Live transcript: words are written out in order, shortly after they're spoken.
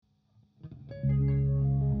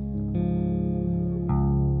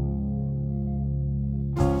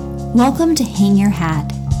Welcome to Hang Your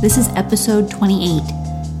Hat. This is episode 28,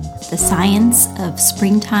 The Science of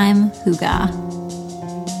Springtime Hygge.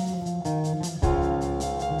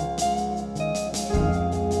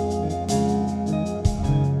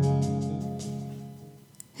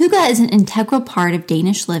 Hygge is an integral part of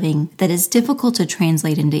Danish living that is difficult to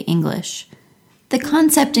translate into English. The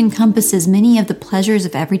concept encompasses many of the pleasures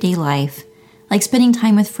of everyday life, like spending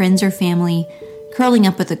time with friends or family, curling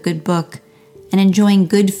up with a good book, and enjoying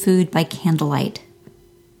good food by candlelight.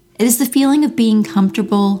 It is the feeling of being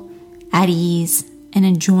comfortable, at ease, and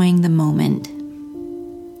enjoying the moment.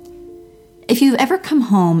 If you've ever come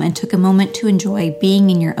home and took a moment to enjoy being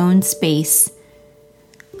in your own space,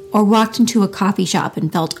 or walked into a coffee shop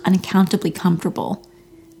and felt unaccountably comfortable,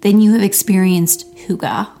 then you have experienced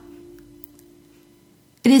Hygge.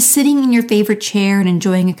 It is sitting in your favorite chair and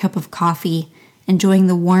enjoying a cup of coffee, enjoying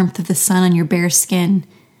the warmth of the sun on your bare skin,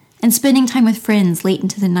 and spending time with friends late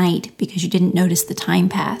into the night because you didn't notice the time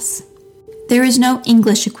pass. There is no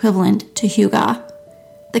English equivalent to Hygge.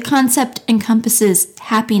 The concept encompasses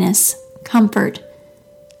happiness, comfort,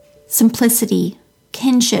 simplicity,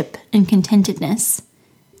 kinship, and contentedness.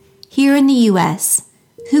 Here in the US,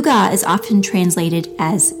 Hygge is often translated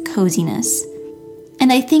as coziness,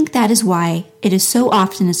 and I think that is why it is so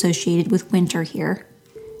often associated with winter here.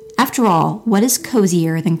 After all, what is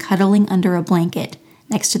cozier than cuddling under a blanket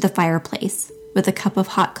next to the fireplace with a cup of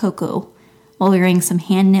hot cocoa while wearing some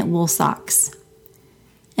hand-knit wool socks?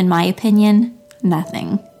 In my opinion,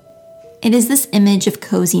 nothing. It is this image of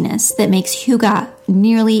coziness that makes Hygge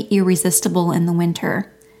nearly irresistible in the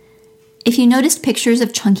winter. If you noticed pictures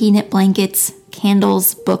of chunky knit blankets,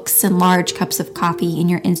 candles, books, and large cups of coffee in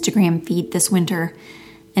your Instagram feed this winter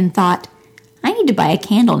and thought, I need to buy a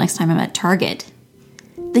candle next time I'm at Target,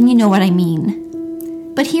 then you know what I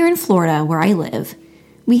mean. But here in Florida, where I live,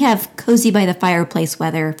 we have cozy by the fireplace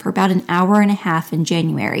weather for about an hour and a half in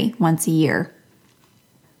January, once a year.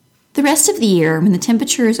 The rest of the year, when the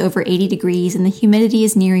temperature is over 80 degrees and the humidity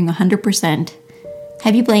is nearing 100%,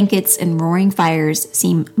 heavy blankets and roaring fires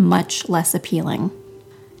seem much less appealing.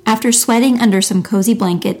 After sweating under some cozy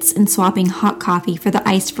blankets and swapping hot coffee for the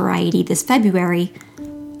iced variety this February,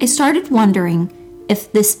 I started wondering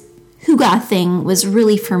if this Hygge thing was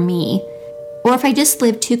really for me, or if I just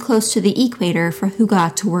lived too close to the equator for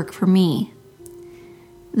Hygge to work for me.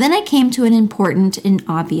 Then I came to an important and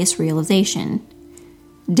obvious realization.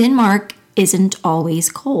 Denmark isn't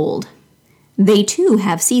always cold. They too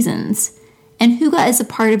have seasons, and Hygge is a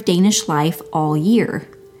part of Danish life all year.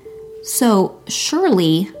 So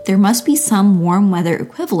surely there must be some warm weather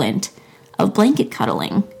equivalent of blanket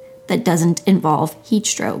cuddling that doesn't involve heat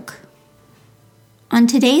stroke. On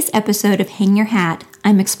today's episode of Hang Your Hat,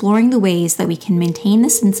 I'm exploring the ways that we can maintain the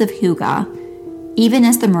sense of Hygge even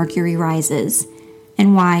as the mercury rises,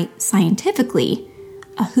 and why, scientifically,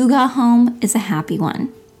 a Hygge home is a happy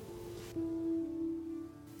one.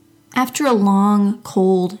 After a long,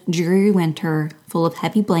 cold, dreary winter full of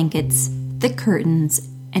heavy blankets, thick curtains,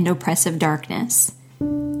 and oppressive darkness,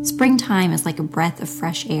 springtime is like a breath of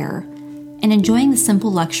fresh air, and enjoying the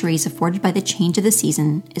simple luxuries afforded by the change of the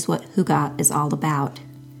season is what Hygge is all about.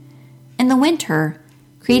 In the winter,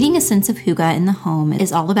 creating a sense of Hygge in the home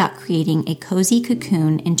is all about creating a cozy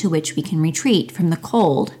cocoon into which we can retreat from the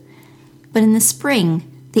cold. But in the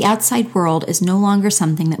spring, the outside world is no longer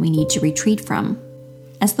something that we need to retreat from.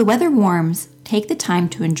 As the weather warms, take the time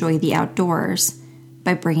to enjoy the outdoors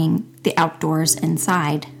by bringing the outdoors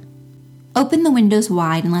inside. Open the windows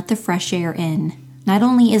wide and let the fresh air in. Not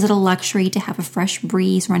only is it a luxury to have a fresh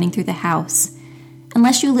breeze running through the house,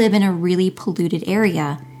 unless you live in a really polluted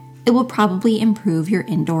area, it will probably improve your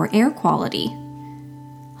indoor air quality.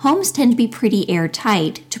 Homes tend to be pretty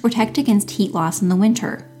airtight to protect against heat loss in the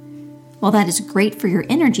winter. While that is great for your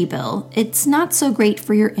energy bill, it's not so great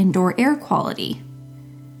for your indoor air quality.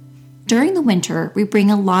 During the winter, we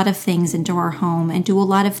bring a lot of things into our home and do a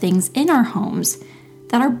lot of things in our homes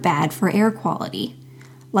that are bad for air quality,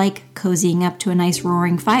 like cozying up to a nice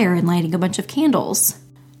roaring fire and lighting a bunch of candles.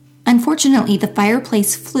 Unfortunately, the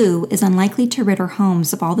fireplace flue is unlikely to rid our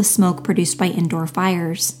homes of all the smoke produced by indoor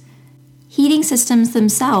fires. Heating systems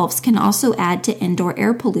themselves can also add to indoor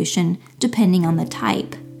air pollution depending on the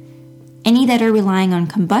type. Any that are relying on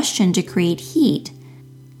combustion to create heat,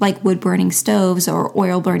 like wood-burning stoves or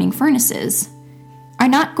oil-burning furnaces, are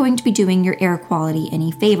not going to be doing your air quality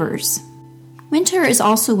any favors. Winter is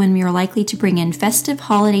also when we are likely to bring in festive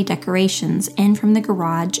holiday decorations in from the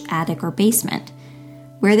garage, attic, or basement,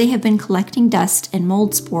 where they have been collecting dust and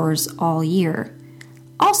mold spores all year.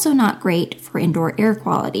 Also not great for indoor air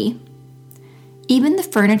quality. Even the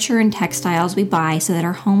furniture and textiles we buy so that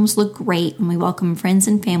our homes look great when we welcome friends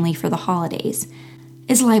and family for the holidays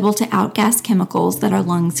is liable to outgas chemicals that our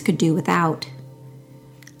lungs could do without.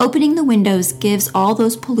 Opening the windows gives all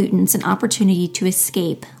those pollutants an opportunity to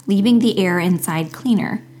escape, leaving the air inside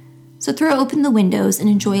cleaner. So throw open the windows and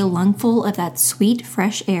enjoy a lungful of that sweet,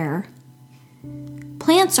 fresh air.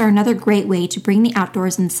 Plants are another great way to bring the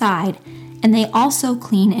outdoors inside, and they also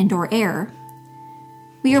clean indoor air.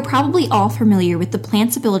 We are probably all familiar with the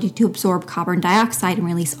plant's ability to absorb carbon dioxide and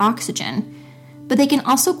release oxygen, but they can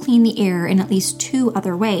also clean the air in at least 2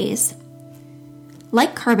 other ways.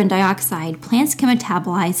 Like carbon dioxide, plants can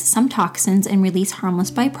metabolize some toxins and release harmless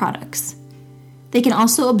byproducts. They can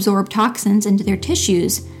also absorb toxins into their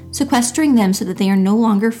tissues, sequestering them so that they are no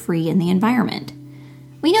longer free in the environment.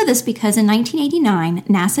 We know this because in 1989,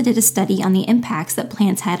 NASA did a study on the impacts that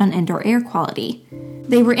plants had on indoor air quality.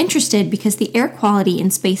 They were interested because the air quality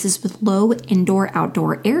in spaces with low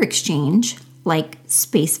indoor-outdoor air exchange, like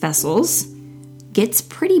space vessels, gets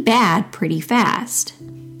pretty bad pretty fast.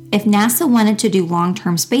 If NASA wanted to do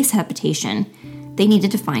long-term space habitation, they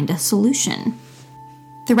needed to find a solution.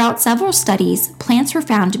 Throughout several studies, plants were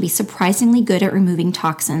found to be surprisingly good at removing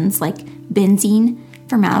toxins like benzene,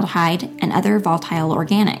 formaldehyde, and other volatile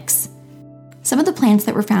organics. Some of the plants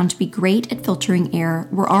that were found to be great at filtering air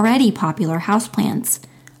were already popular houseplants,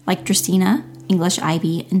 like Dracaena, English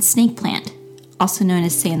ivy, and snake plant, also known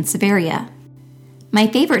as Sansevieria. My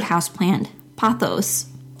favorite houseplant, Pothos,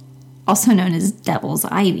 also known as devil's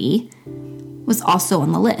ivy, was also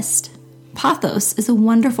on the list. Pothos is a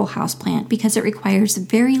wonderful houseplant because it requires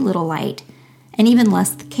very little light and even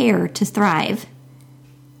less care to thrive.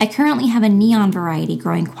 I currently have a neon variety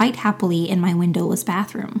growing quite happily in my windowless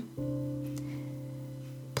bathroom.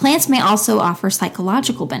 Plants may also offer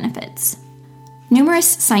psychological benefits. Numerous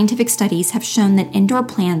scientific studies have shown that indoor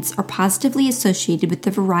plants are positively associated with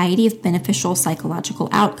a variety of beneficial psychological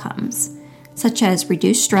outcomes, such as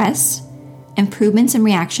reduced stress, improvements in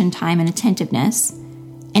reaction time and attentiveness,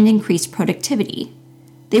 and increased productivity.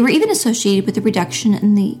 They were even associated with a reduction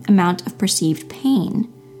in the amount of perceived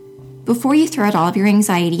pain. Before you throw out all of your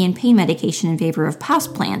anxiety and pain medication in favor of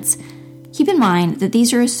houseplants, keep in mind that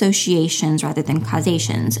these are associations rather than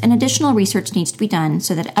causations, and additional research needs to be done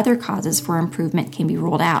so that other causes for improvement can be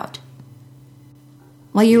ruled out.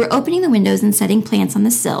 While you are opening the windows and setting plants on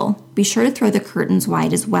the sill, be sure to throw the curtains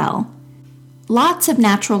wide as well. Lots of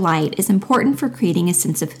natural light is important for creating a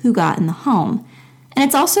sense of hygge in the home, and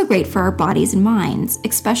it's also great for our bodies and minds,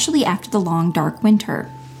 especially after the long, dark winter.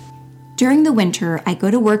 During the winter, I go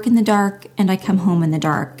to work in the dark and I come home in the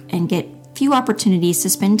dark and get few opportunities to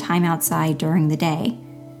spend time outside during the day.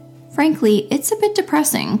 Frankly, it's a bit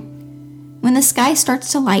depressing. When the sky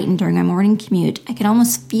starts to lighten during my morning commute, I can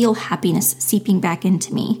almost feel happiness seeping back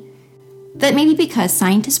into me. That may be because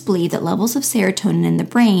scientists believe that levels of serotonin in the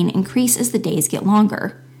brain increase as the days get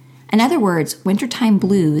longer. In other words, wintertime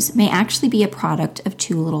blues may actually be a product of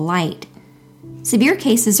too little light. Severe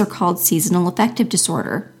cases are called seasonal affective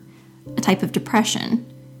disorder, a type of depression.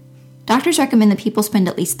 Doctors recommend that people spend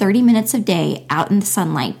at least 30 minutes a day out in the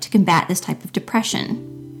sunlight to combat this type of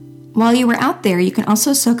depression. While you are out there, you can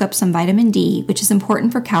also soak up some vitamin D, which is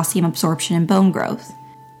important for calcium absorption and bone growth.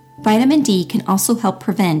 Vitamin D can also help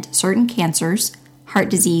prevent certain cancers, heart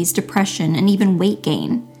disease, depression, and even weight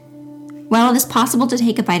gain. While it is possible to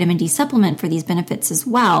take a vitamin D supplement for these benefits as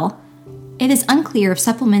well, it is unclear if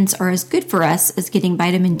supplements are as good for us as getting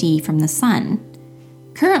vitamin D from the sun.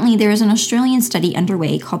 Currently, there is an Australian study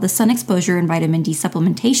underway called the Sun Exposure and Vitamin D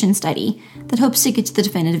Supplementation Study that hopes to get to the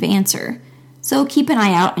definitive answer, so keep an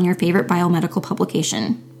eye out on your favorite biomedical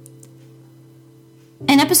publication.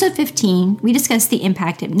 In episode 15, we discussed the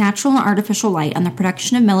impact of natural and artificial light on the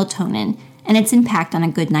production of melatonin and its impact on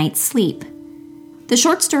a good night's sleep. The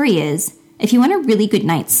short story is, if you want a really good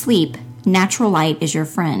night's sleep, natural light is your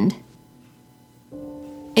friend.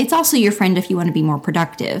 It's also your friend if you want to be more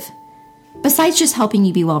productive. Besides just helping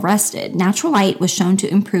you be well rested, natural light was shown to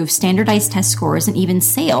improve standardized test scores and even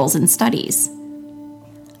sales in studies.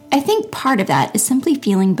 I think part of that is simply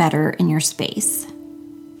feeling better in your space.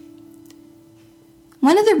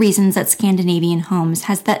 One of the reasons that Scandinavian homes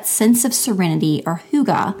has that sense of serenity or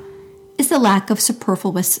hygge is the lack of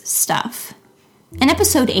superfluous stuff. In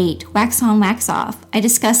episode 8, Wax On, Wax Off, I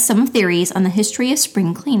discussed some theories on the history of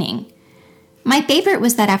spring cleaning. My favorite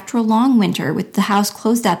was that after a long winter with the house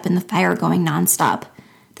closed up and the fire going nonstop,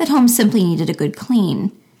 that home simply needed a good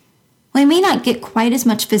clean. We may not get quite as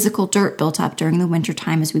much physical dirt built up during the winter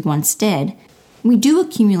time as we once did. We do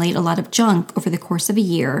accumulate a lot of junk over the course of a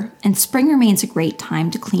year, and spring remains a great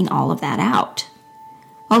time to clean all of that out.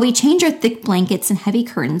 While we change our thick blankets and heavy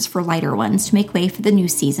curtains for lighter ones to make way for the new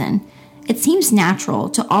season, it seems natural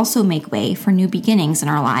to also make way for new beginnings in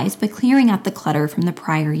our lives by clearing out the clutter from the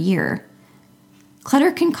prior year.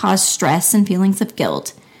 Clutter can cause stress and feelings of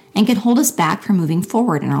guilt and can hold us back from moving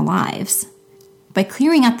forward in our lives. By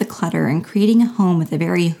clearing out the clutter and creating a home with a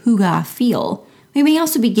very hygge feel, we may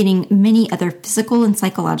also be getting many other physical and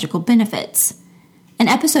psychological benefits. In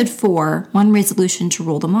episode 4, One Resolution to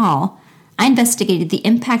Rule Them All, I investigated the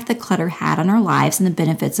impact that clutter had on our lives and the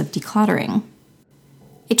benefits of decluttering.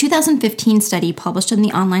 A 2015 study published in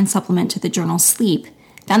the online supplement to the journal Sleep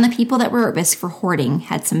found that people that were at risk for hoarding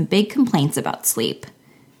had some big complaints about sleep.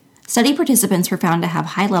 Study participants were found to have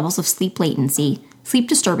high levels of sleep latency, sleep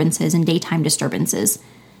disturbances, and daytime disturbances,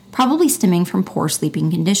 probably stemming from poor sleeping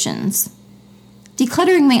conditions.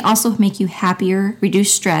 Decluttering may also make you happier,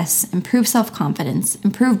 reduce stress, improve self-confidence,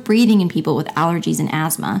 improve breathing in people with allergies and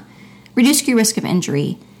asthma, reduce your risk of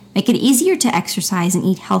injury, make it easier to exercise and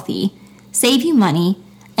eat healthy, save you money,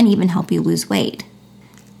 and even help you lose weight.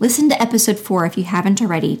 Listen to episode 4 if you haven't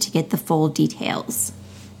already to get the full details.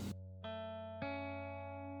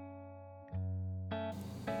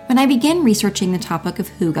 When I began researching the topic of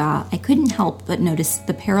hygge, I couldn't help but notice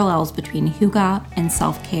the parallels between hygge and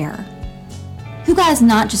self-care. Hygge is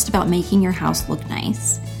not just about making your house look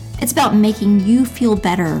nice. It's about making you feel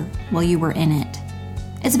better while you were in it.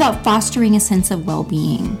 It's about fostering a sense of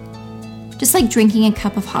well-being. Just like drinking a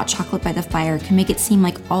cup of hot chocolate by the fire can make it seem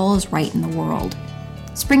like all is right in the world,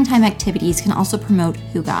 springtime activities can also promote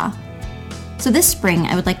hygge. So this spring,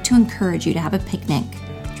 I would like to encourage you to have a picnic,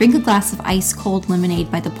 drink a glass of ice-cold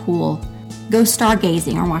lemonade by the pool, go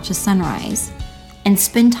stargazing or watch a sunrise, and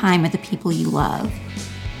spend time with the people you love.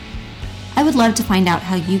 I would love to find out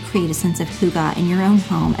how you create a sense of hygge in your own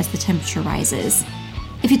home as the temperature rises.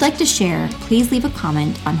 If you'd like to share, please leave a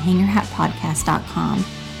comment on hangyourhatpodcast.com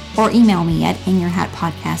or email me at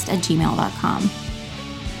hangyourhatpodcast@gmail.com.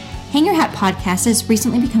 Hang Your Hat Podcast has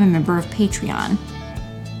recently become a member of Patreon.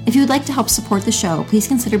 If you would like to help support the show, please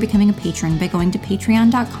consider becoming a patron by going to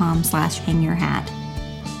patreon.com/hangyourhat.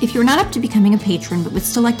 If you're not up to becoming a patron but would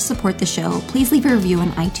still like to support the show, please leave a review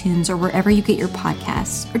on iTunes or wherever you get your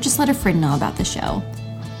podcasts, or just let a friend know about the show.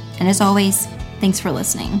 And as always, thanks for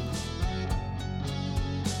listening.